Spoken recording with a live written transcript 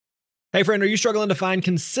Hey friend, are you struggling to find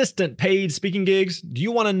consistent paid speaking gigs? Do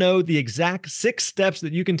you want to know the exact 6 steps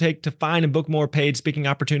that you can take to find and book more paid speaking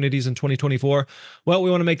opportunities in 2024? Well,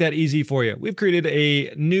 we want to make that easy for you. We've created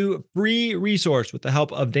a new free resource with the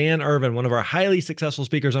help of Dan Irvin, one of our highly successful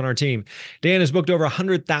speakers on our team. Dan has booked over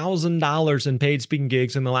 $100,000 in paid speaking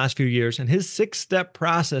gigs in the last few years, and his 6-step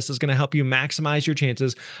process is going to help you maximize your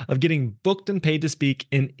chances of getting booked and paid to speak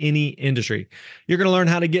in any industry. You're going to learn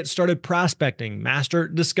how to get started prospecting, master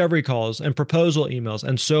discovery calls, and proposal emails,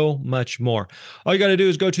 and so much more. All you got to do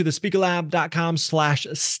is go to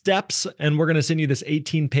thespeakerlab.com/steps, and we're going to send you this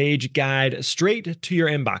 18-page guide straight to your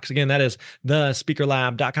inbox. Again, that is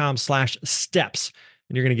thespeakerlab.com/steps,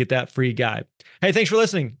 and you're going to get that free guide. Hey, thanks for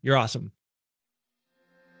listening. You're awesome.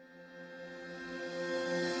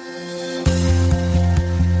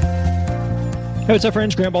 Hey, what's up,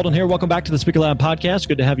 friends? Grant Baldwin here. Welcome back to the Speaker Lab podcast.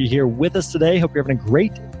 Good to have you here with us today. Hope you're having a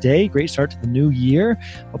great day, great start to the new year.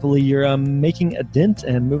 Hopefully you're making a dent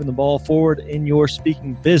and moving the ball forward in your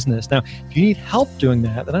speaking business. Now, if you need help doing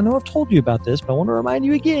that, then I know I've told you about this, but I want to remind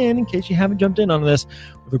you again, in case you haven't jumped in on this,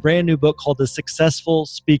 with a brand new book called The Successful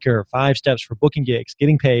Speaker, 5 Steps for Booking Gigs,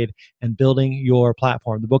 Getting Paid, and Building Your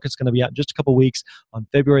Platform. The book is going to be out in just a couple weeks on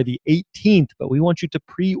February the 18th, but we want you to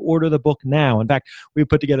pre-order the book now. In fact, we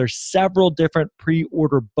put together several different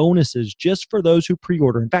pre-order bonuses just for those who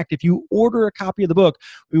pre-order. In fact, if you order a copy of the book,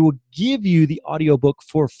 we will give you the audiobook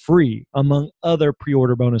for free, among other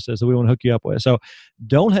pre-order bonuses that we want to hook you up with. So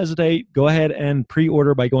don't hesitate. Go ahead and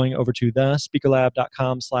pre-order by going over to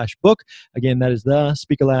thespeakerlab.com/book. Again, that is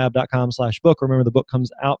thespeakerlab.com/book. Remember, the book comes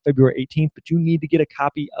out February 18th, but you need to get a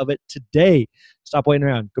copy of it today. Stop waiting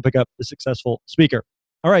around. Go pick up The Successful Speaker.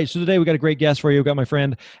 All right, so today we got a great guest for you. We've got my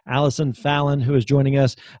friend Allison Fallon, who is joining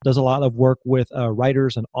us, does a lot of work with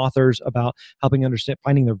writers and authors about helping understand,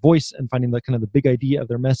 finding their voice and finding the kind of the big idea of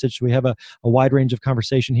their message. So we have a wide range of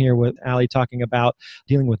conversation here with Allie talking about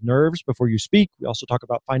dealing with nerves before you speak. We also talk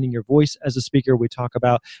about finding your voice as a speaker. We talk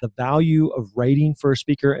about the value of writing for a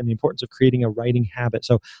speaker and the importance of creating a writing habit.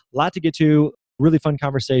 So a lot to get to. Really fun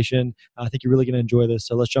conversation. I think you're really going to enjoy this.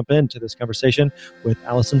 So let's jump into this conversation with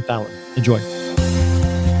Allison Fallon. Enjoy.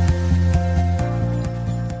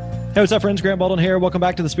 Hey, what's up, friends? Grant Baldwin here. Welcome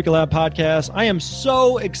back to the Speaker Lab podcast. I am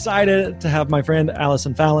so excited to have my friend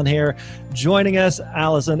Allison Fallon here joining us.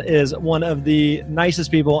 Allison is one of the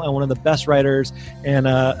nicest people and one of the best writers and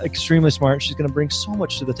extremely smart. She's going to bring so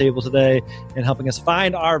much to the table today in helping us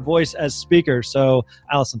find our voice as speakers. So,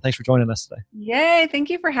 Allison, thanks for joining us today. Yay. Thank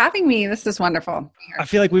you for having me. This is wonderful. I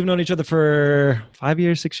feel like we've known each other for 5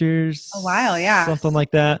 years, 6 years. A while, yeah. Something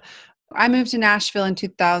like that. I moved to Nashville in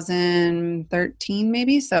 2013,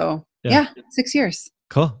 maybe. So yeah, 6 years.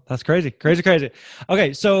 Cool. That's crazy. Crazy.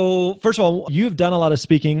 Okay. So first of all, you've done a lot of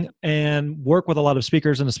speaking and work with a lot of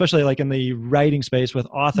speakers, and especially like in the writing space with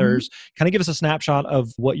authors. Kind of give us a snapshot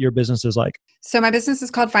of what your business is like. So my business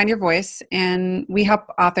is called Find Your Voice, and we help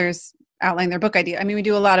authors outline their book idea. I mean, we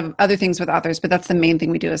do a lot of other things with authors, but that's the main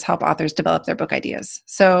thing we do is help authors develop their book ideas.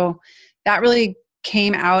 So that really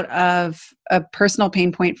came out of a personal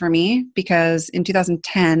pain point for me because in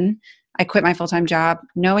 2010, I quit my full-time job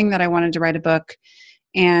knowing that I wanted to write a book,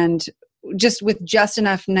 and just with just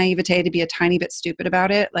enough naivete to be a tiny bit stupid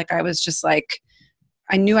about it. Like I was just like,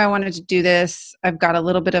 I knew I wanted to do this. I've got a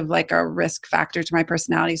little bit of like a risk factor to my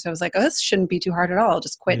personality. So I was like, oh, this shouldn't be too hard at all. I'll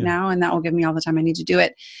just quit now and that will give me all the time I need to do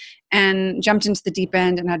it. And jumped into the deep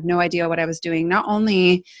end and had no idea what I was doing, not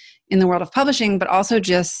only in the world of publishing, but also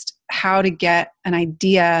just how to get an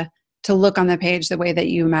idea to look on the page the way that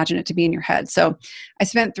you imagine it to be in your head. So I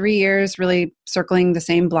spent 3 years really circling the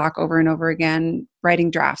same block over and over again, writing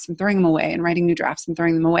drafts and throwing them away and writing new drafts and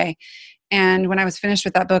throwing them away. And when I was finished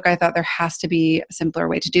with that book, I thought there has to be a simpler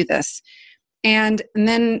way to do this. And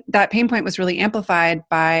then that pain point was really amplified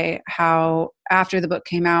by how after the book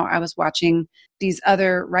came out, I was watching these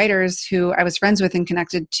other writers who I was friends with and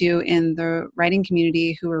connected to in the writing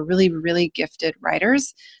community who were really, really gifted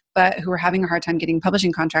writers, but who were having a hard time getting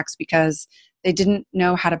publishing contracts because they didn't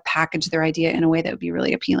know how to package their idea in a way that would be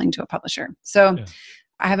really appealing to a publisher. So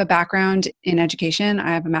I have a background in education. I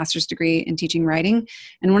have a master's degree in teaching writing.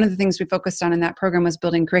 And one of the things we focused on in that program was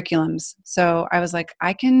building curriculums. So I was like,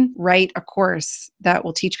 I can write a course that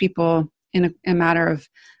will teach people in a matter of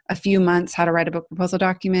a few months how to write a book proposal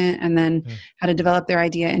document and then how to develop their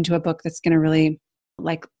idea into a book that's going to really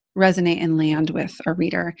like resonate and land with a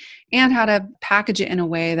reader, and how to package it in a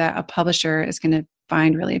way that a publisher is going to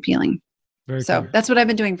find really appealing. So that's what I've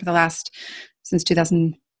been doing since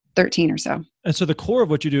 2013 or so. And so the core of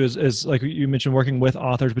what you do is like you mentioned, working with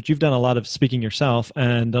authors, but you've done a lot of speaking yourself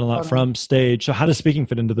and done a lot from stage. So how does speaking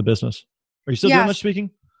fit into the business? Are you still doing much speaking?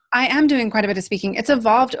 I am doing quite a bit of speaking. It's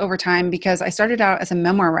evolved over time because I started out as a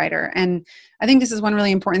memoir writer. And I think this is one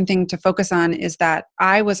really important thing to focus on is that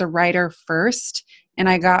I was a writer first and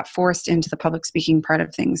I got forced into the public speaking part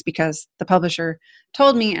of things because the publisher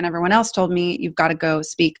told me and everyone else told me, you've got to go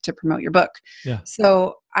speak to promote your book. Yeah.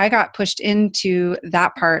 So I got pushed into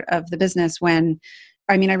that part of the business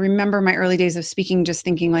I remember my early days of speaking, just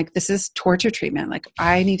thinking like, this is torture treatment. Like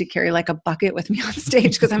I need to carry like a bucket with me on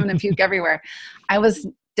stage because I'm going to puke everywhere. I was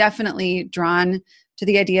definitely drawn to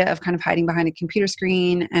the idea of kind of hiding behind a computer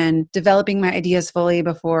screen and developing my ideas fully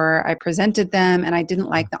before I presented them. And I didn't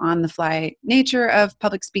like the on-the-fly nature of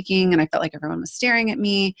public speaking. And I felt like everyone was staring at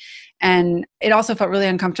me. And it also felt really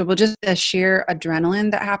uncomfortable, just the sheer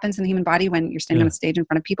adrenaline that happens in the human body when you're standing on a stage in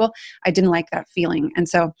front of people. I didn't like that feeling. And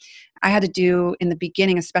so I had to do, in the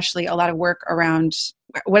beginning, especially a lot of work around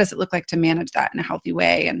what does it look like to manage that in a healthy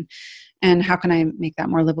way? And how can I make that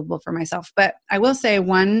more livable for myself? But I will say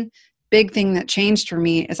one big thing that changed for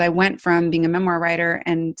me is I went from being a memoir writer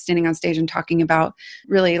and standing on stage and talking about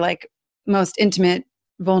really like most intimate,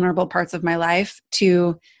 vulnerable parts of my life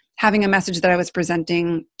to having a message that I was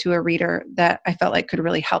presenting to a reader that I felt like could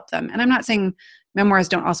really help them. And I'm not saying memoirs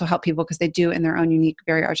don't also help people because they do in their own unique,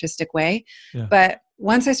 very artistic way. Yeah. But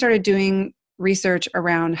once I started doing research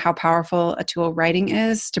around how powerful a tool writing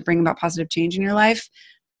is to bring about positive change in your life,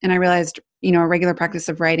 and I realized, a regular practice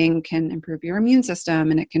of writing can improve your immune system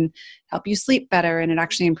and it can help you sleep better. And it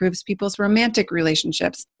actually improves people's romantic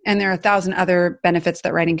relationships. And there are 1,000 other benefits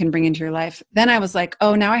that writing can bring into your life. Then I was like,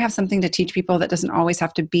 oh, now I have something to teach people that doesn't always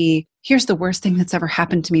have to be, here's the worst thing that's ever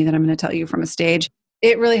happened to me that I'm going to tell you from a stage.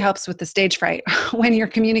 It really helps with the stage fright when you're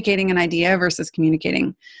communicating an idea versus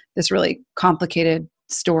communicating this really complicated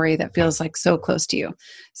story that feels like so close to you.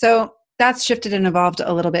 So that's shifted and evolved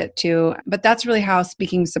a little bit too. But that's really how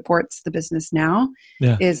speaking supports the business now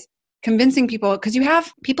is convincing people, because you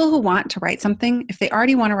have people who want to write something. If they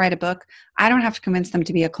already want to write a book, I don't have to convince them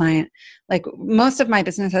to be a client. Like most of my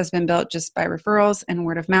business has been built just by referrals and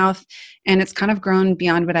word of mouth. And it's kind of grown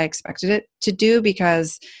beyond what I expected it to do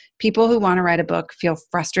because people who want to write a book feel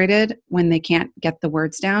frustrated when they can't get the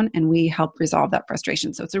words down, and we help resolve that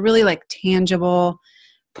frustration. So it's a really like tangible,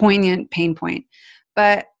 poignant pain point.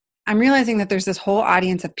 But I'm realizing that there's this whole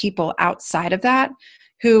audience of people outside of that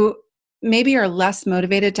who maybe are less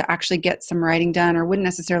motivated to actually get some writing done or wouldn't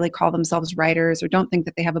necessarily call themselves writers or don't think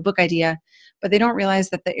that they have a book idea, but they don't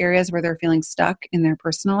realize that the areas where they're feeling stuck in their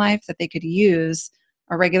personal life, that they could use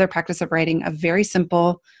a regular practice of writing, a very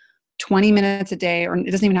simple 20 minutes a day, or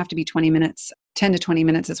it doesn't even have to be 20 minutes, 10 to 20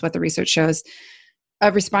 minutes is what the research shows,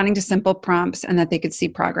 of responding to simple prompts, and that they could see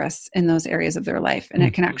progress in those areas of their life. And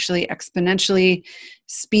it can actually exponentially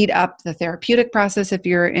speed up the therapeutic process. If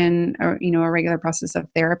you're in a regular process of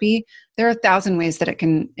therapy, there are 1,000 ways that it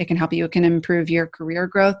can help you. It can improve your career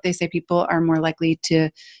growth. They say people are more likely to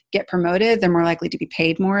get promoted. They're more likely to be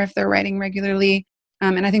paid more if they're writing regularly.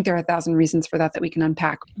 And I think there are 1,000 reasons for that we can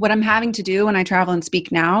unpack. What I'm having to do when I travel and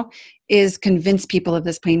speak now is convince people of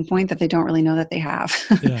this pain point that they don't really know that they have.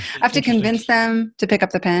 I have to convince them to pick up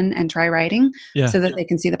the pen and try writing so that they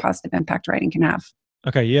can see the positive impact writing can have.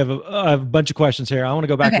 Okay, you have a bunch of questions here. I want to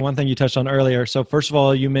go back to one thing you touched on earlier. So first of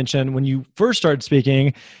all, you mentioned when you first started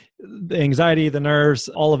speaking, the anxiety, the nerves,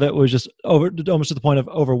 all of it was just almost to the point of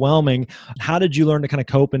overwhelming. How did you learn to kind of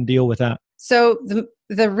cope and deal with that? So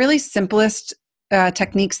the really simplest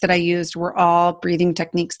techniques that I used were all breathing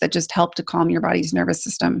techniques that just help to calm your body's nervous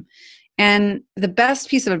system. And the best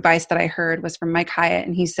piece of advice that I heard was from Mike Hyatt.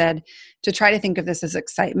 And he said to try to think of this as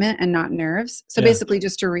excitement and not nerves. So basically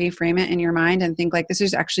just to reframe it in your mind and think like this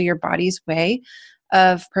is actually your body's way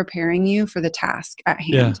of preparing you for the task at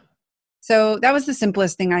hand. So that was the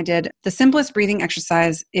simplest thing I did. The simplest breathing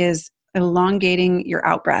exercise is elongating your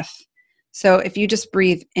out breath. So if you just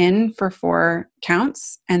breathe in for 4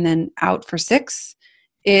 counts and then out for 6,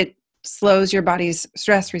 it slows your body's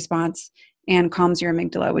stress response and calms your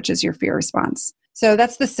amygdala, which is your fear response. So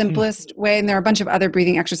that's the simplest way. And there are a bunch of other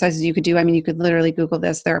breathing exercises you could do. I mean, you could literally Google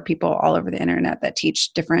this. There are people all over the internet that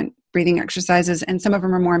teach different breathing exercises, and some of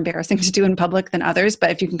them are more embarrassing to do in public than others.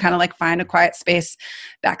 But if you can kind of like find a quiet space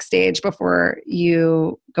backstage before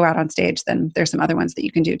you go out on stage, then there's some other ones that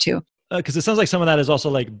you can do too. Because it sounds like some of that is also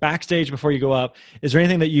like backstage before you go up. Is there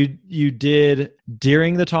anything that you did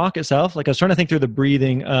during the talk itself? Like I was trying to think through the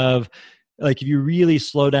breathing of like if you really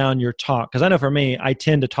slow down your talk. Because I know for me, I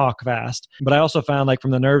tend to talk fast. But I also found like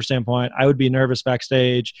from the nerve standpoint, I would be nervous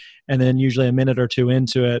backstage. And then usually a minute or two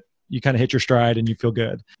into it, you kind of hit your stride and you feel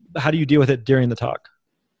good. How do you deal with it during the talk?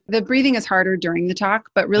 The breathing is harder during the talk.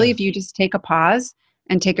 But really, if you just take a pause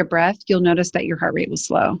and take a breath, you'll notice that your heart rate will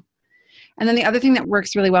slow. And then the other thing that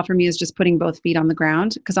works really well for me is just putting both feet on the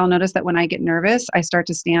ground, because I'll notice that when I get nervous, I start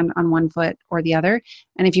to stand on one foot or the other.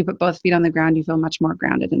 And if you put both feet on the ground, you feel much more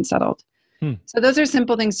grounded and settled. So those are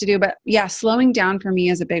simple things to do. But yeah, slowing down for me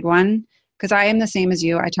is a big one, because I am the same as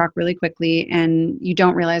you. I talk really quickly and you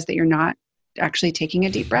don't realize that you're not actually taking a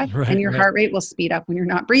deep breath, and your heart rate will speed up when you're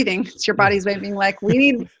not breathing. It's your body's way of being like, we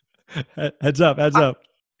need heads up.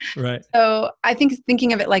 Right. So I think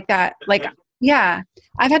thinking of it like that, like, yeah,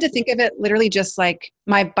 I've had to think of it literally just like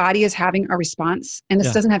my body is having a response, and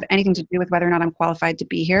this doesn't have anything to do with whether or not I'm qualified to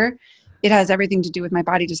be here. It has everything to do with my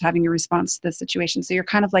body just having a response to the situation. So you're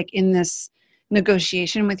kind of like in this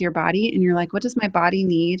negotiation with your body, and you're like, what does my body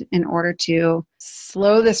need in order to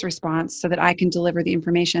slow this response so that I can deliver the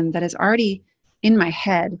information that is already in my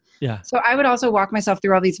head? Yeah. So I would also walk myself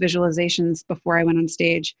through all these visualizations before I went on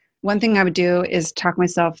stage. One thing I would do is talk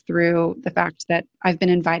myself through the fact that I've been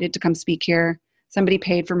invited to come speak here. Somebody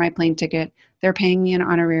paid for my plane ticket. They're paying me an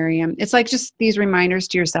honorarium. It's like just these reminders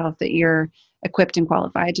to yourself that you're equipped and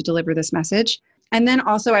qualified to deliver this message. And then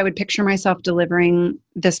also I would picture myself delivering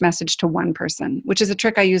this message to one person, which is a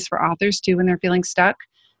trick I use for authors too when they're feeling stuck.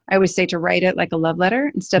 I always say to write it like a love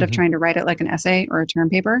letter instead of trying to write it like an essay or a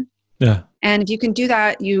term paper. Yeah. And if you can do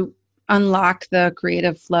that, you unlock the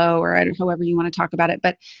creative flow, or however you want to talk about it.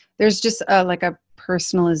 But there's just like a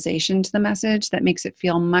personalization to the message that makes it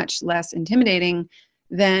feel much less intimidating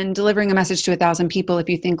than delivering a message to 1,000 people. If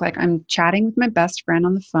you think like, I'm chatting with my best friend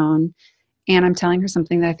on the phone and I'm telling her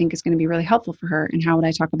something that I think is going to be really helpful for her, and how would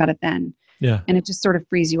I talk about it then? Yeah. And it just sort of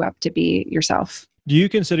frees you up to be yourself. Do you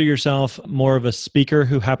consider yourself more of a speaker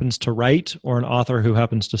who happens to write, or an author who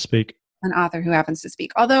happens to speak? An author who happens to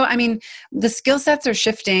speak. Although, I mean, the skill sets are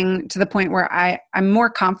shifting to the point where I'm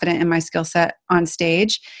more confident in my skill set on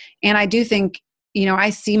stage. And I do think, I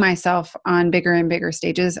see myself on bigger and bigger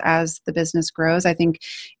stages as the business grows. I think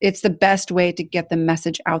it's the best way to get the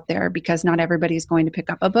message out there, because not everybody's going to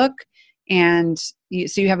pick up a book. And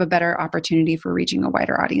so you have a better opportunity for reaching a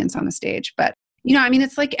wider audience on the stage. But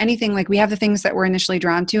it's like anything, like we have the things that we're initially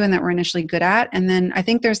drawn to and that we're initially good at. And then I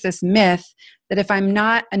think there's this myth that if I'm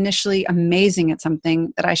not initially amazing at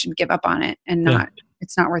something, that I should give up on it and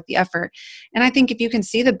it's not worth the effort. And I think if you can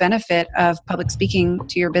see the benefit of public speaking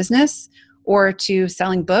to your business, or to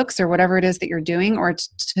selling books, or whatever it is that you're doing, or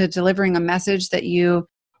to delivering a message that you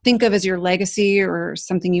think of as your legacy or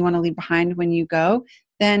something you want to leave behind when you go,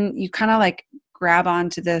 then you kind of like grab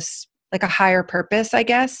onto this like a higher purpose, I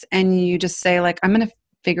guess. And you just say like, I'm going to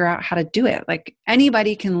figure out how to do it. Like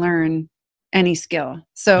anybody can learn any skill.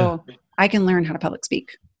 So I can learn how to public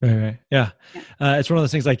speak. Right. Yeah. It's one of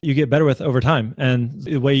those things like you get better with over time, and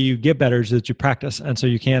the way you get better is that you practice. And so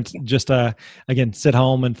you can't just, again, sit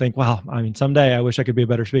home and think, wow, I mean, someday I wish I could be a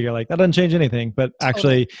better speaker. Like that doesn't change anything, but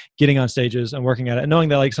actually getting on stages and working at it and knowing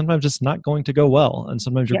that like sometimes it's not going to go well and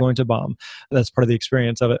sometimes you're going to bomb. That's part of the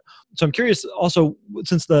experience of it. So I'm curious also,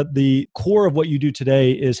 since the core of what you do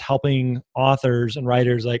today is helping authors and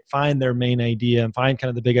writers like find their main idea and find kind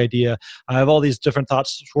of the big idea. I have all these different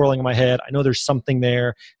thoughts swirling in my head. I know there's something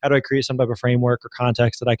there. How do I create some type of framework or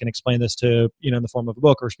context that I can explain this to, in the form of a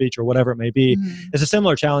book or speech or whatever it may be? It's a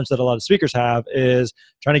similar challenge that a lot of speakers have, is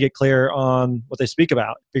trying to get clear on what they speak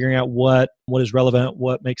about, figuring out what is relevant,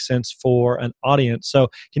 what makes sense for an audience. So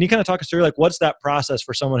can you kind of talk us through like, what's that process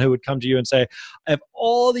for someone who would come to you and say, I have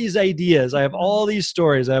all these ideas, I have all these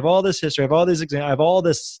stories, I have all this history, I have all these examples, I have all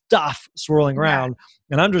this stuff swirling around.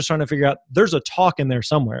 And I'm just trying to figure out, there's a talk in there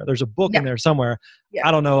somewhere. There's a book in there somewhere.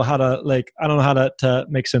 I don't know how to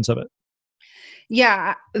make sense of it.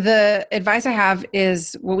 Yeah. The advice I have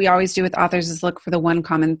is what we always do with authors is look for the one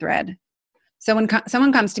common thread. So when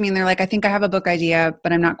someone comes to me and they're like, I think I have a book idea,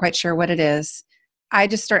 but I'm not quite sure what it is, I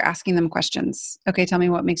just start asking them questions. Okay, tell me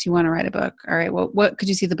what makes you want to write a book. All right, well, what could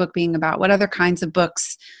you see the book being about? What other kinds of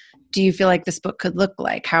books do you feel like this book could look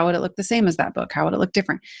like? How would it look the same as that book? How would it look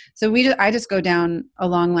different? So I just go down a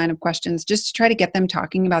long line of questions just to try to get them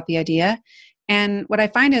talking about the idea. And what I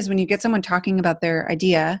find is when you get someone talking about their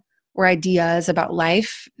idea or ideas about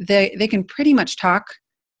life, they can pretty much talk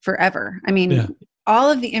forever. I mean, all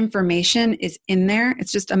of the information is in there.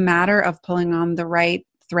 It's just a matter of pulling on the right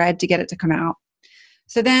thread to get it to come out.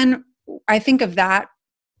 So then I think of that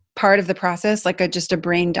part of the process like just a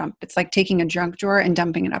brain dump. It's like taking a junk drawer and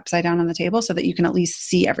dumping it upside down on the table so that you can at least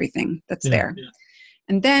see everything that's there.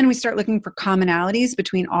 And then we start looking for commonalities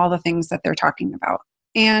between all the things that they're talking about.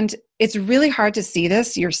 And it's really hard to see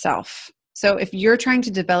this yourself. So if you're trying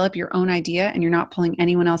to develop your own idea and you're not pulling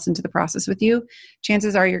anyone else into the process with you,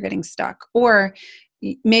 chances are you're getting stuck. Or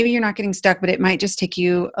maybe you're not getting stuck, but it might just take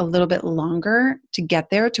you a little bit longer to get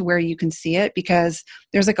there to where you can see it, because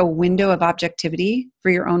there's like a window of objectivity for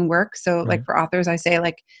your own work. So like for authors, I say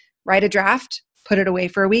like, write a draft, put it away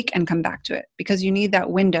for a week and come back to it, because you need that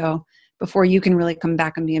window before you can really come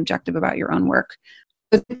back and be objective about your own work.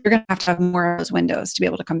 But you're going to have more of those windows to be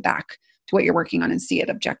able to come back to what you're working on and see it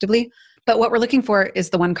objectively. But what we're looking for is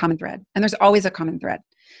the one common thread. And there's always a common thread.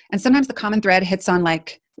 And sometimes the common thread hits on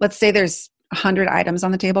like, let's say there's 100 items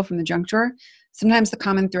on the table from the junk drawer. Sometimes the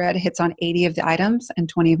common thread hits on 80 of the items and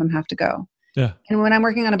 20 of them have to go. Yeah. And when I'm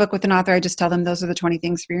working on a book with an author, I just tell them those are the 20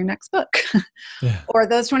 things for your next book. Or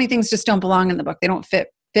those 20 things just don't belong in the book. They don't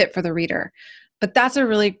fit for the reader. But that's a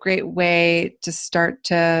really great way to start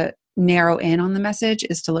to narrow in on the message,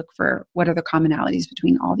 is to look for what are the commonalities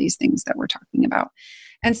between all these things that we're talking about.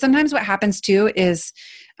 And sometimes what happens too is,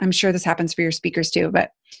 I'm sure this happens for your speakers too,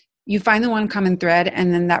 but you find the one common thread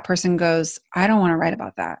and then that person goes, I don't want to write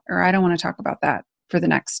about that, or I don't want to talk about that for the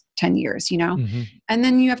next 10 years, you know? And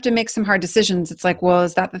then you have to make some hard decisions. It's like, well,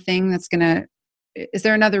 is that the thing that's is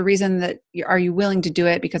there another reason that are you willing to do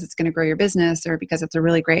it because it's going to grow your business, or because it's a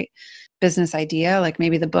really great business idea? Like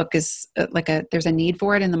maybe the book is there's a need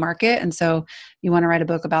for it in the market. And so you want to write a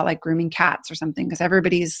book about like grooming cats or something because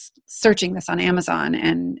everybody's searching this on Amazon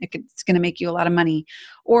and it's going to make you a lot of money.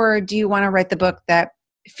 Or do you want to write the book that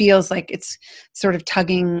feels like it's sort of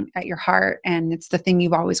tugging at your heart and it's the thing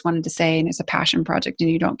you've always wanted to say and it's a passion project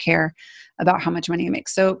and you don't care about how much money it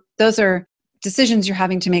makes? So those are decisions you're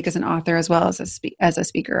having to make as an author as well as a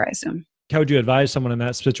speaker, I assume. How would you advise someone in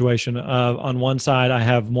that situation? On one side, I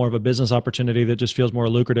have more of a business opportunity that just feels more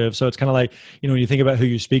lucrative. So it's kind of like, when you think about who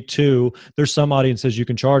you speak to, there's some audiences you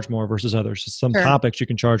can charge more versus others. Some topics you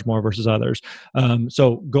can charge more versus others.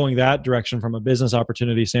 So going that direction from a business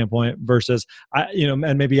opportunity standpoint versus,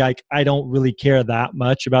 and maybe I don't really care that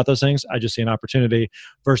much about those things. I just see an opportunity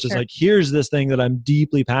versus like, here's this thing that I'm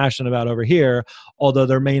deeply passionate about over here, although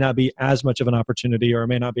there may not be as much of an opportunity, or it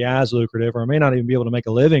may not be as lucrative, or I may not even be able to make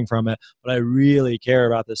a living from it, but I really care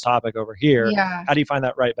about this topic over here. Yeah. How do you find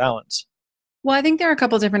that right balance? Well, I think there are a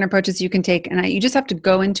couple of different approaches you can take, and you just have to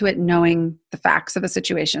go into it knowing the facts of the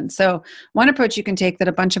situation. So one approach you can take that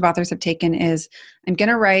a bunch of authors have taken is, I'm going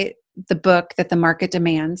to write the book that the market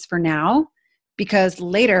demands for now, because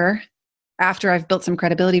later, after I've built some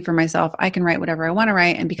credibility for myself, I can write whatever I want to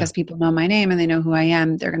write. And because people know my name and they know who I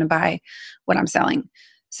am, they're going to buy what I'm selling.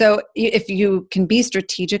 So if you can be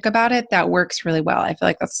strategic about it, that works really well. I feel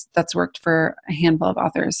like that's worked for a handful of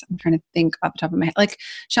authors. I'm trying to think off the top of my head. Like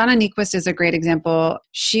Shauna Niequist is a great example.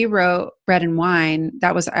 She wrote Bread and Wine.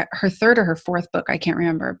 That was her third or her fourth book. I can't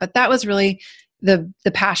remember. But that was really the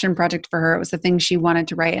passion project for her. It was the thing she wanted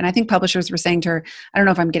to write. And I think publishers were saying to her, I don't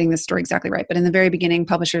know if I'm getting this story exactly right, but in the very beginning,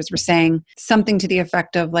 publishers were saying something to the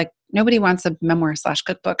effect of like, nobody wants a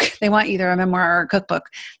memoir/cookbook. They want either a memoir or a cookbook.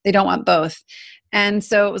 They don't want both. And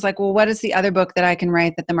so it was like, well, what is the other book that I can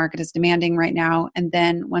write that the market is demanding right now? And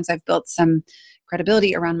then once I've built some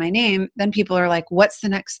credibility around my name, then people are like, what's the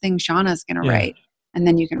next thing Shauna's going to write? And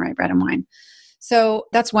then you can write Bread and Wine. So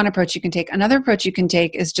that's one approach you can take. Another approach you can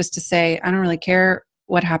take is just to say, I don't really care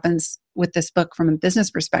what happens with this book from a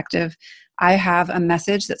business perspective. I have a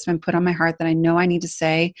message that's been put on my heart that I know I need to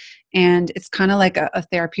say. And it's kind of like a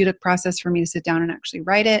therapeutic process for me to sit down and actually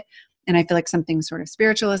write it. And I feel like something sort of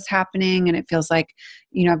spiritual is happening. And it feels like,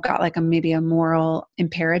 I've got like maybe a moral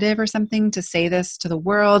imperative or something to say this to the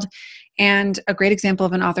world. And a great example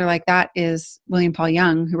of an author like that is William Paul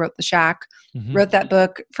Young, who wrote The Shack, wrote that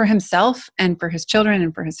book for himself and for his children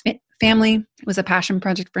and for his family. It was a passion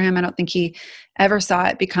project for him. I don't think he ever saw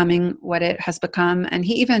it becoming what it has become. And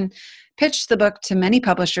he even pitched the book to many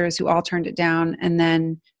publishers who all turned it down, and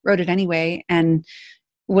then wrote it anyway, and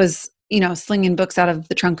was slinging books out of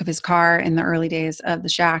the trunk of his car in the early days of The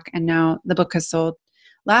Shack. And now the book has sold,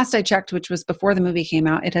 last I checked, which was before the movie came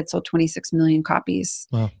out, it had sold 26 million copies.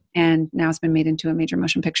 Wow. And now it's been made into a major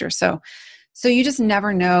motion picture. So you just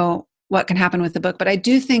never know what can happen with the book. But I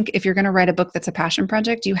do think if you're going to write a book that's a passion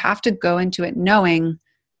project, you have to go into it knowing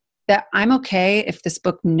that I'm okay if this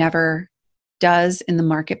book never does in the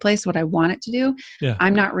marketplace what I want it to do. Yeah.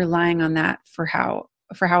 I'm not relying on that for how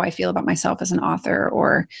I feel about myself as an author.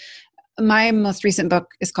 Or my most recent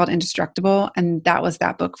book is called Indestructible, and that was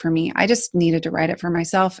that book for me. I just needed to write it for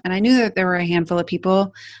myself. And I knew that there were a handful of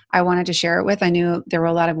people I wanted to share it with. I knew there were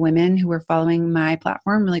a lot of women who were following my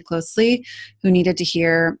platform really closely who needed to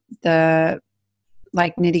hear the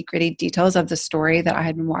like nitty-gritty details of the story that I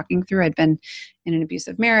had been walking through. I'd been in an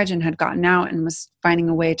abusive marriage and had gotten out and was finding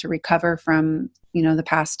a way to recover from, the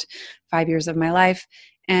past 5 years of my life.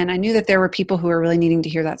 And I knew that there were people who were really needing to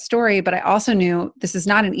hear that story, but I also knew this is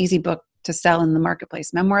not an easy book to sell in the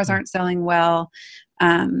marketplace. Memoirs aren't selling well,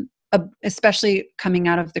 especially coming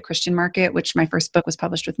out of the Christian market, which my first book was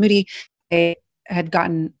published with Moody. They had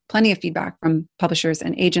gotten plenty of feedback from publishers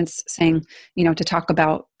and agents saying, to talk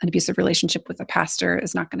about an abusive relationship with a pastor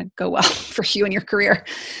is not going to go well for you in your career.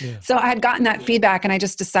 Yeah. So I had gotten that feedback and I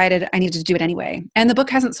just decided I needed to do it anyway. And the book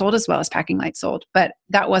hasn't sold as well as Packing Light sold, but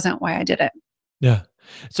that wasn't why I did it. Yeah.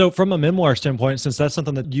 So from a memoir standpoint, since that's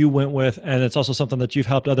something that you went with, and it's also something that you've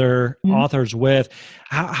helped other authors with,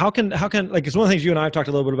 how can, like, it's one of the things you and I have talked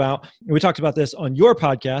a little bit about. We talked about this on your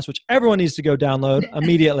podcast, which everyone needs to go download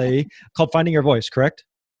immediately, called Finding Your Voice, correct?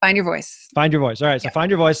 Find Your Voice. Find Your Voice. All right. So Find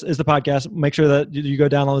Your Voice is the podcast. Make sure that you go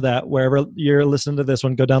download that. Wherever you're listening to this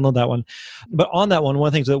one, go download that one. But on that one of the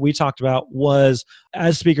things that we talked about was,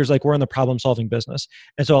 as speakers, like, we're in the problem solving business.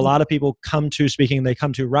 And so a lot of people come to speaking, they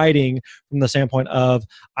come to writing from the standpoint of,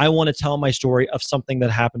 I want to tell my story of something that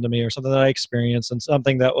happened to me or something that I experienced and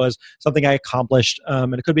something that was something I accomplished.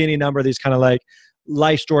 And it could be any number of these kind of like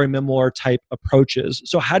life story memoir type approaches.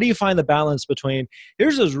 So how do you find the balance between,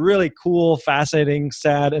 here's this really cool, fascinating,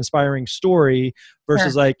 sad, inspiring story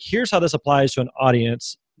versus like, here's how this applies to an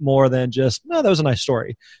audience more than just, no, that was a nice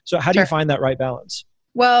story. So how do you find that right balance?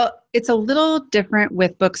 Well, it's a little different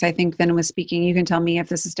with books, I think, than with speaking. You can tell me if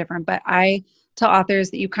this is different, but I tell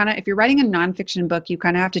authors that you kind of, if you're writing a nonfiction book, you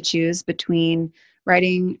kind of have to choose between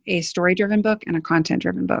writing a story-driven book and a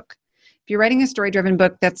content-driven book. If you're writing a story-driven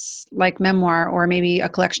book that's like memoir or maybe a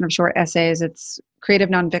collection of short essays, it's creative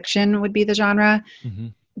nonfiction would be the genre. Mm-hmm.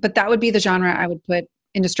 But that would be the genre I would put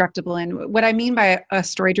Indestructible in. What I mean by a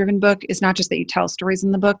story-driven book is not just that you tell stories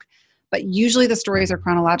in the book, but usually the stories are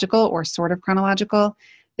chronological or sort of chronological.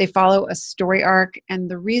 They follow a story arc. And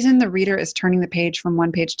the reason the reader is turning the page from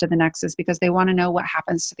one page to the next is because they want to know what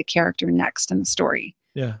happens to the character next in the story.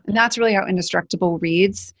 Yeah. And that's really how Indestructible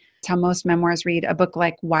reads. It's how most memoirs read. A book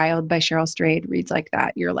like Wild by Cheryl Strayed reads like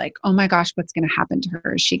that. You're like, oh my gosh, what's going to happen to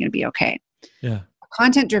her? Is she going to be okay? Yeah. A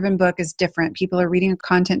content-driven book is different. People are reading a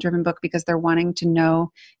content-driven book because they're wanting to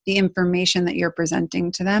know the information that you're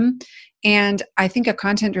presenting to them. And I think a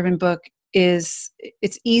content-driven book it's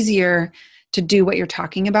easier to do what you're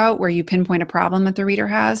talking about, where you pinpoint a problem that the reader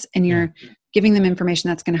has and you're giving them information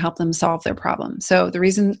that's going to help them solve their problem. So the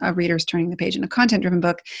reason a reader's turning the page in a content-driven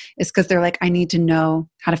book is because they're like, I need to know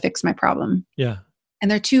how to fix my problem. Yeah.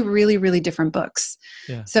 And they're two really, really different books.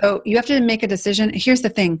 Yeah. So you have to make a decision. Here's the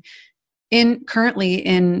thing. Currently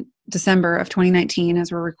in December of 2019,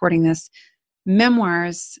 as we're recording this,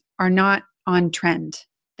 memoirs are not on trend.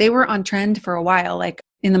 They were on trend for a while, like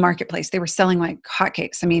in the marketplace. They were selling like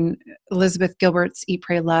hotcakes. I mean, Elizabeth Gilbert's Eat,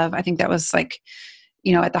 Pray, Love, I think that was like,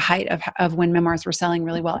 at the height of when memoirs were selling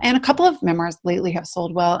really well. And a couple of memoirs lately have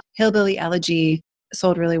sold well. Hillbilly Elegy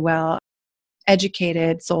sold really well.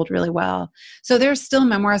 Educated sold really well. So there's still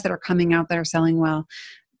memoirs that are coming out that are selling well.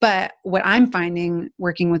 But what I'm finding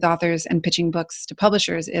working with authors and pitching books to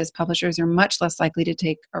publishers is publishers are much less likely to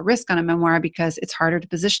take a risk on a memoir because it's harder to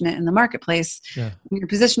position it in the marketplace. Yeah. When you're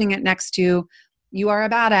positioning it next to You Are a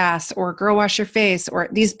Badass or Girl Wash Your Face or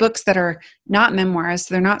these books that are not memoirs,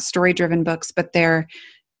 they're not story-driven books, but they're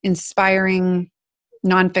inspiring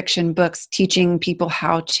nonfiction books teaching people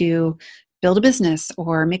how to build a business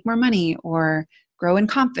or make more money or grow in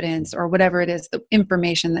confidence or whatever it is, the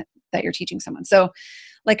information that you're teaching someone. So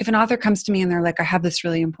like if an author comes to me and they're like, I have this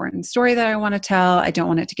really important story that I want to tell. I don't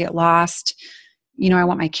want it to get lost. I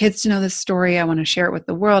want my kids to know this story. I want to share it with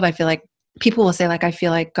the world. I feel like people will say like, I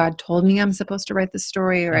feel like God told me I'm supposed to write this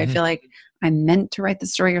story, or I feel like I'm meant to write the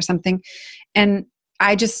story or something. And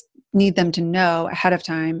I just need them to know ahead of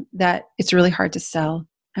time that it's really hard to sell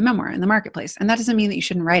a memoir in the marketplace. And that doesn't mean that you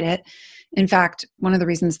shouldn't write it. In fact, one of the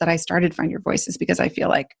reasons that I started Find Your Voice is because I feel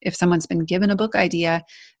like if someone's been given a book idea,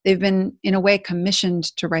 they've been in a way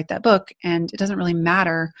commissioned to write that book. And it doesn't really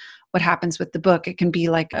matter what happens with the book. It can be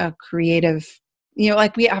like a creative,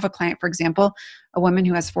 like we have a client, for example, a woman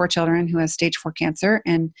who has 4 children who has stage 4 cancer,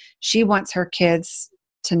 and she wants her kids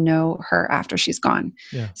to know her after she's gone.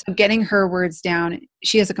 Yeah. So getting her words down,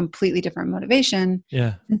 she has a completely different motivation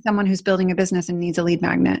than someone who's building a business and needs a lead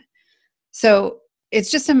magnet. So it's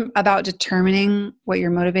just about determining what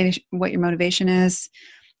your motivation is,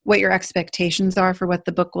 what your expectations are for what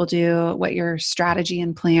the book will do, what your strategy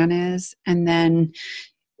and plan is, and then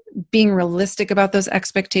being realistic about those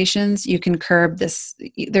expectations. You can curb this.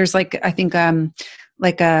 There's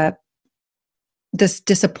this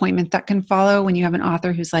disappointment that can follow when you have an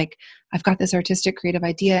author who's like, I've got this artistic creative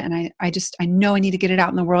idea and I know I need to get it out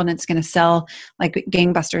in the world and it's going to sell like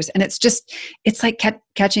gangbusters. And it's like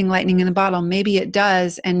catching lightning in a bottle. Maybe it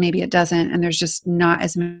does and maybe it doesn't. And there's just not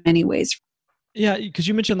as many ways Yeah, because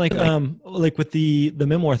you mentioned like with the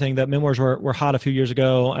memoir thing, that memoirs were hot a few years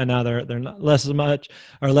ago, and now they're not less as much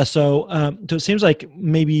or less so. So it seems like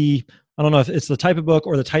maybe I don't know if it's the type of book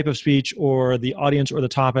or the type of speech or the audience or the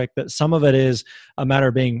topic, that some of it is a matter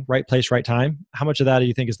of being right place, right time. How much of that do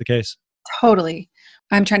you think is the case? Totally.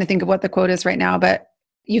 I'm trying to think of what the quote is right now, but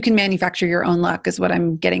you can manufacture your own luck is what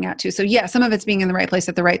I'm getting at too. So yeah, some of it's being in the right place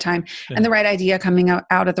at the right time and Yeah, the right idea coming out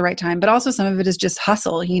at the right time, but also some of it is just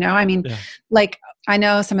hustle, I mean, yeah, like I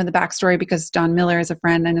know some of the backstory because Don Miller is a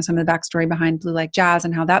friend. I know some of the backstory behind Blue Like Jazz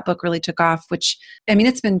and how that book really took off, which I mean,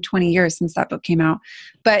 it's been 20 years since that book came out.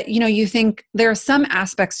 But you think there are some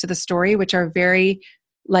aspects to the story which are very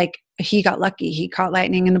like he got lucky, he caught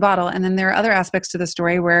lightning in the bottle. And then there are other aspects to the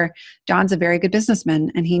story where Don's a very good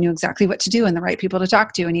businessman and he knew exactly what to do and the right people to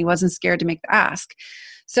talk to, and he wasn't scared to make the ask.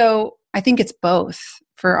 So I think it's both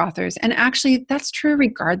for authors. And actually, that's true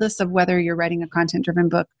regardless of whether you're writing a content driven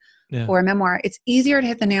book yeah, or a memoir. It's easier to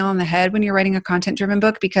hit the nail on the head when you're writing a content driven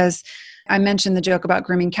book because I mentioned the joke about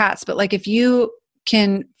grooming cats, but like if you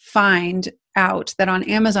can find out that on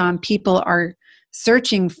Amazon, people are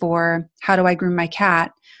searching for how do I groom my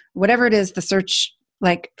cat, whatever it is, the search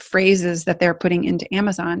like phrases that they're putting into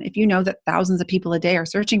Amazon, if you know that thousands of people a day are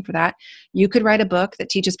searching for that, you could write a book that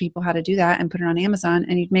teaches people how to do that and put it on Amazon,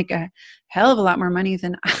 and you'd make a hell of a lot more money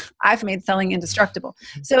than I've made selling Indestructible.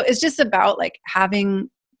 So it's just about like having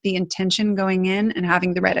the intention going in and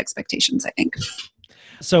having the right expectations, I think.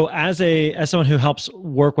 So as someone who helps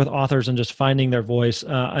work with authors and just finding their voice,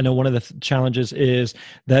 I know one of the challenges is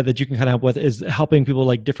that you can kind of help with is helping people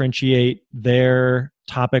like differentiate their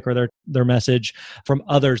topic or their message from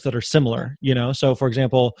others that are similar, So for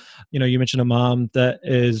example, you mentioned a mom that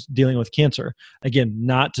is dealing with cancer. Again,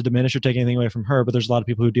 not to diminish or take anything away from her, but there's a lot of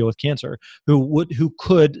people who deal with cancer who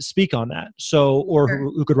could speak on that. So, or Sure.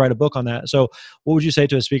 who could write a book on that. So what would you say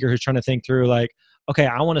to a speaker who's trying to think through like, okay,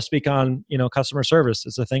 I want to speak on, customer service.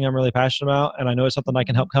 It's a thing I'm really passionate about. And I know it's something I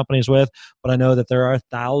can help companies with, but I know that there are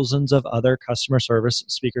thousands of other customer service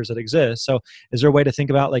speakers that exist. So is there a way to think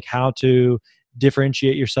about like how to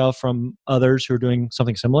differentiate yourself from others who are doing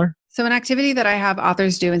something similar? So an activity that I have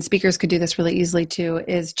authors do, and speakers could do this really easily too,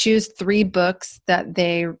 is choose 3 books that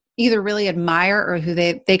they either really admire or who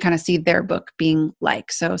they kind of see their book being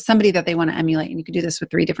like. So somebody that they want to emulate, and you could do this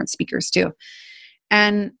with 3 different speakers too.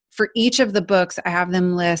 And for each of the books, I have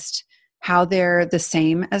them list how they're the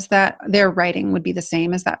same as that, their writing would be the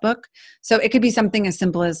same as that book. So it could be something as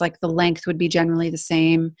simple as like the length would be generally the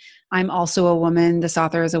same. I'm also a woman. This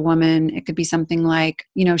author is a woman. It could be something like,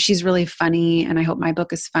 she's really funny and I hope my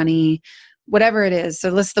book is funny, whatever it is. So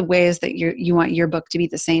list the ways that you want your book to be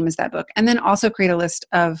the same as that book. And then also create a list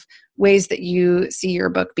of ways that you see your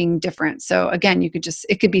book being different. So again,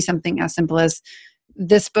 it could be something as simple as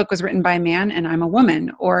this book was written by a man and I'm a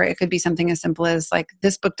woman, or it could be something as simple as like,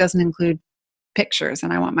 this book doesn't include pictures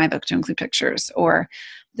and I want my book to include pictures, or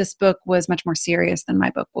this book was much more serious than my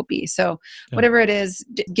book will be. So Yeah. whatever it is,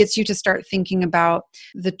 gets you to start thinking about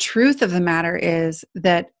the truth of the matter is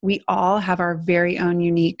that we all have our very own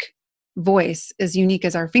unique voice, as unique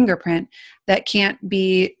as our fingerprint, that can't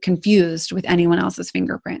be confused with anyone else's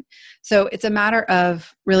fingerprint. So it's a matter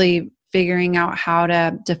of really figuring out how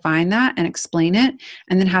to define that and explain it,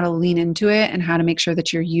 and then how to lean into it and how to make sure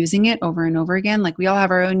that you're using it over and over again. Like we all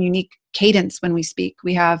have our own unique cadence when we speak.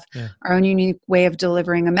 We have our own unique way of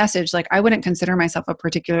delivering a message. Like I wouldn't consider myself a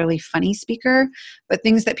particularly funny speaker, but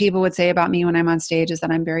things that people would say about me when I'm on stage is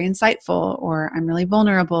that I'm very insightful, or I'm really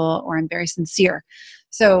vulnerable, or I'm very sincere.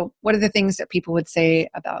 So what are the things that people would say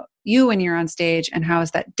about you when you're on stage, and how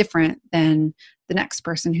is that different than the next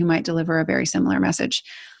person who might deliver a very similar message?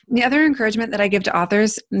 The other encouragement that I give to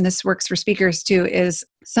authors, and this works for speakers too, is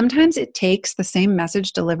sometimes it takes the same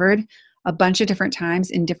message delivered a bunch of different times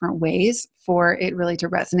in different ways for it really to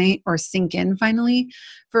resonate or sink in finally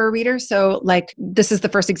for a reader. So like, this is the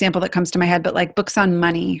first example that comes to my head, but like books on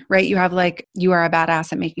money, right? You have like, You Are a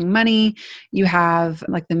Badass at Making Money. You have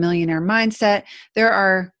like The Millionaire Mindset. There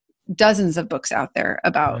are dozens of books out there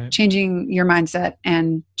about changing your mindset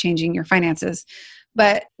and changing your finances.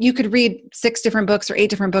 But you could read 6 different books or 8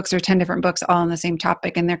 different books or 10 different books all on the same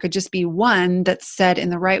topic. And there could just be one that's said in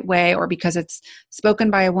the right way, or because it's spoken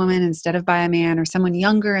by a woman instead of by a man, or someone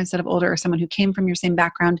younger instead of older, or someone who came from your same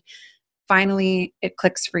background. Finally, it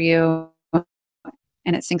clicks for you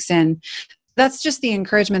and it sinks in. That's just the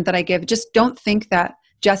encouragement that I give. Just don't think that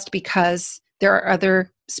just because there are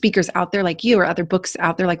other speakers out there like you, or other books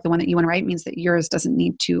out there like the one that you want to write, means that yours doesn't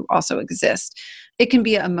need to also exist. It can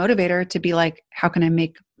be a motivator to be like, how can I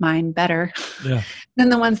make mine better Yeah. than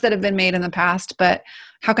the ones that have been made in the past. But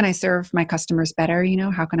how can I serve my customers better?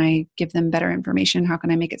 How can I give them better information? How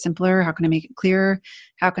can I make it simpler? How can I make it clearer?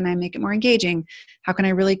 How can I make it more engaging? How can I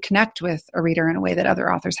really connect with a reader in a way that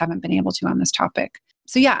other authors haven't been able to on this topic?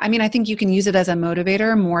 So yeah, I mean, I think you can use it as a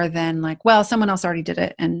motivator more than like, well, someone else already did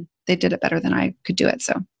it and they did it better than I could do it.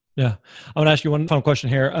 So Yeah. I want to ask you one final question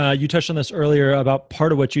here. You touched on this earlier about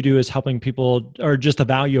part of what you do is helping people, or just the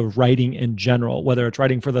value of writing in general, whether it's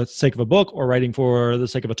writing for the sake of a book or writing for the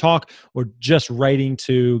sake of a talk or just writing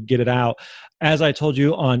to get it out. As I told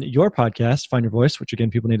you on your podcast, Find Your Voice, which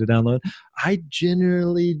again, people need to download, I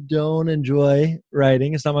generally don't enjoy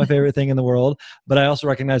writing. It's not my favorite thing in the world, but I also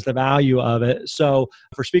recognize the value of it. So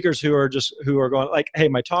for speakers who are going like, hey,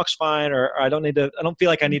 my talk's fine, or I don't feel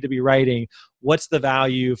like I need to be writing. What's the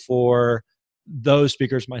value for those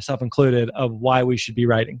speakers, myself included, of why we should be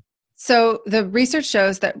writing? So the research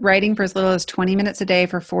shows that writing for as little as 20 minutes a day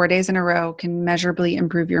for 4 days in a row can measurably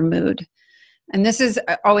improve your mood. And this is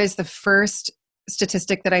always the first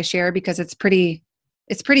statistic that I share because it's pretty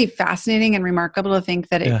fascinating and remarkable to think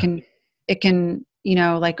that it can,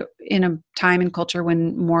 like in a time and culture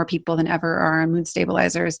when more people than ever are on mood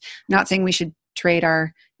stabilizers, not saying we should trade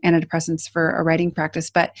our antidepressants for a writing practice,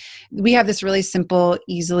 but we have this really simple,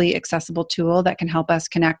 easily accessible tool that can help us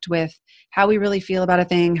connect with how we really feel about a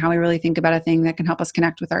thing, how we really think about a thing, that can help us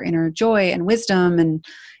connect with our inner joy and wisdom and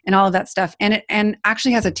all of that stuff. And it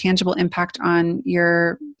actually has a tangible impact on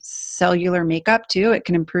your cellular makeup too. It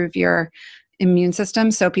can improve your immune system.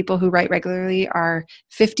 So people who write regularly are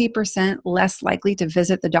 50% less likely to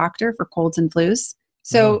visit the doctor for colds and flus.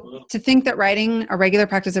 So to think that writing, a regular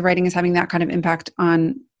practice of writing, is having that kind of impact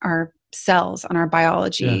on our cells, on our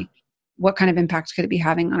biology, what kind of impact could it be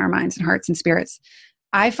having on our minds and hearts and spirits?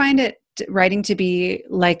 I find writing to be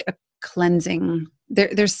like a cleansing.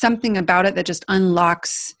 There's something about it that just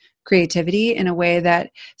unlocks creativity in a way that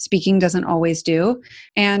speaking doesn't always do.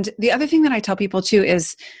 And the other thing that I tell people too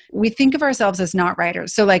is we think of ourselves as not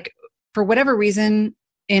writers. So like for whatever reason,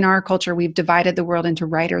 in our culture, we've divided the world into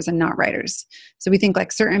writers and not writers. So we think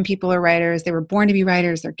like certain people are writers. They were born to be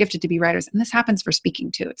writers. They're gifted to be writers. And this happens for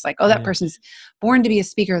speaking too. It's like, oh, that person's born to be a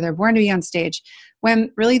speaker. They're born to be on stage.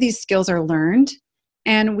 When really these skills are learned.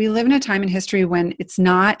 And we live in a time in history when it's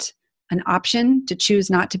not an option to choose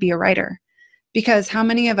not to be a writer. Because how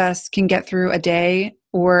many of us can get through a day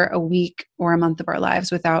or a week or a month of our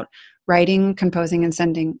lives without writing, composing, and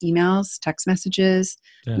sending emails, text messages,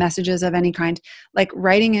 messages of any kind? Like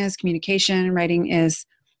writing is communication, writing is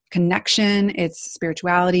connection, it's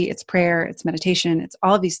spirituality, it's prayer, it's meditation, it's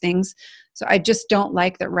all of these things. So I just don't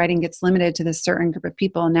like that writing gets limited to this certain group of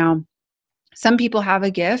people. Now, some people have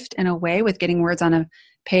a gift in a way with getting words on a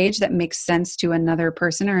page that makes sense to another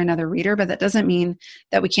person or another reader, but that doesn't mean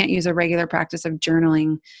that we can't use a regular practice of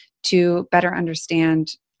journaling to better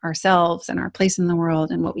understand ourselves and our place in the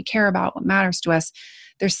world and what we care about, what matters to us.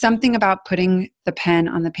 There's something about putting the pen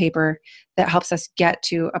on the paper that helps us get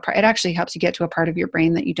to it actually helps you get to a part of your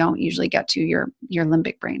brain that you don't usually get to, your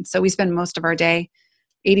limbic brain. So we spend most of our day,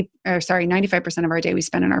 95% of our day we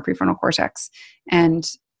spend in our prefrontal cortex. And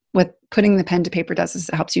what putting the pen to paper does is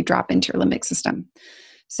it helps you drop into your limbic system.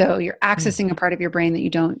 So you're accessing a part of your brain that you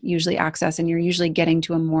don't usually access, and you're usually getting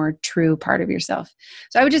to a more true part of yourself.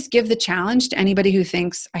 So I would just give the challenge to anybody who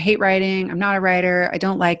thinks, I hate writing, I'm not a writer, I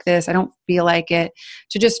don't like this, I don't feel like it,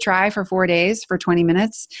 to just try for 4 days for 20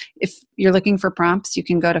 minutes. If you're looking for prompts, you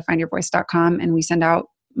can go to findyourvoice.com, and we send out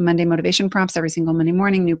Monday motivation prompts every single Monday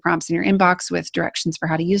morning, new prompts in your inbox with directions for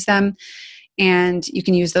how to use them. And you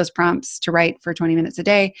can use those prompts to write for 20 minutes a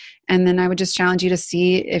day. And then I would just challenge you to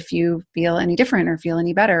see if you feel any different or feel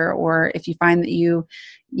any better, or if you find that you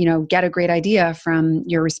get a great idea from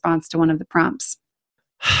your response to one of the prompts.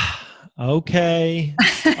 Okay.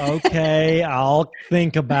 I'll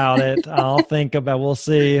think about it. We'll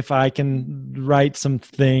see if I can write some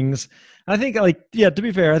things. I think to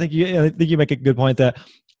be fair, I think you make a good point that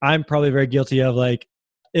I'm probably very guilty of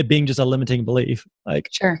it being just a limiting belief.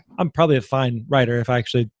 Sure. I'm probably a fine writer if I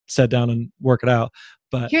actually sat down and work it out.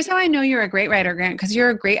 But here's how I know you're a great writer, Grant, because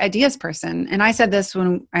you're a great ideas person. And I said this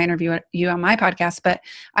when I interview you on my podcast, but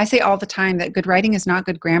I say all the time that good writing is not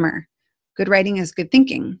good grammar. Good writing is good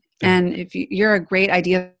thinking. Yeah. And if you're a great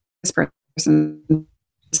ideas person,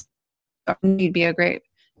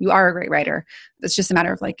 you are a great writer. It's just a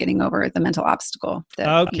matter of getting over the mental obstacle.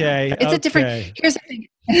 Here's the thing.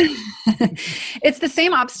 It's the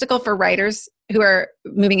same obstacle for writers who are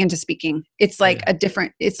moving into speaking. It's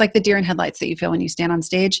it's like the deer in headlights that you feel when you stand on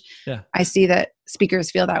stage. Yeah. I see that speakers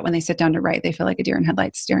feel that when they sit down to write. They feel like a deer in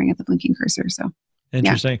headlights staring at the blinking cursor. So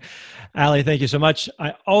Interesting. Allie, thank you so much.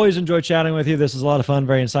 I always enjoy chatting with you. This is a lot of fun,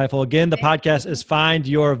 very insightful. Again, the podcast is Find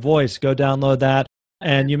Your Voice. Go download that.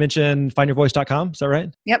 And you mentioned findyourvoice.com. Is that right?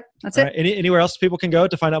 Yep, that's it. Anywhere else people can go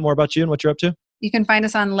to find out more about you and what you're up to? You can find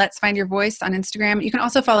us on Let's Find Your Voice on Instagram. You can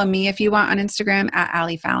also follow me if you want on Instagram at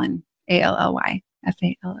Allie Fallon, ALLYFALLON.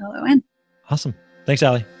 Awesome. Thanks,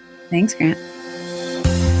 Allie. Thanks, Grant.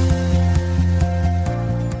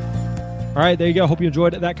 All right, there you go. Hope you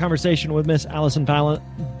enjoyed that conversation with Miss Allison Fallon.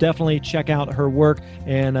 Definitely check out her work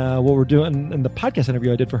and what we're doing in the podcast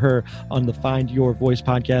interview I did for her on the Find Your Voice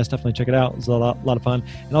podcast. Definitely check it out. It's a lot of fun.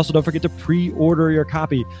 And also don't forget to pre-order your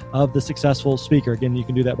copy of The Successful Speaker. Again, you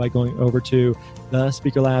can do that by going over to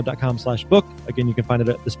thespeakerlab.com/book. Again, you can find it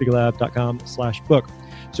at thespeakerlab.com/book.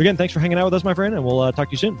 So again, thanks for hanging out with us, my friend, and we'll talk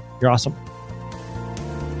to you soon. You're awesome.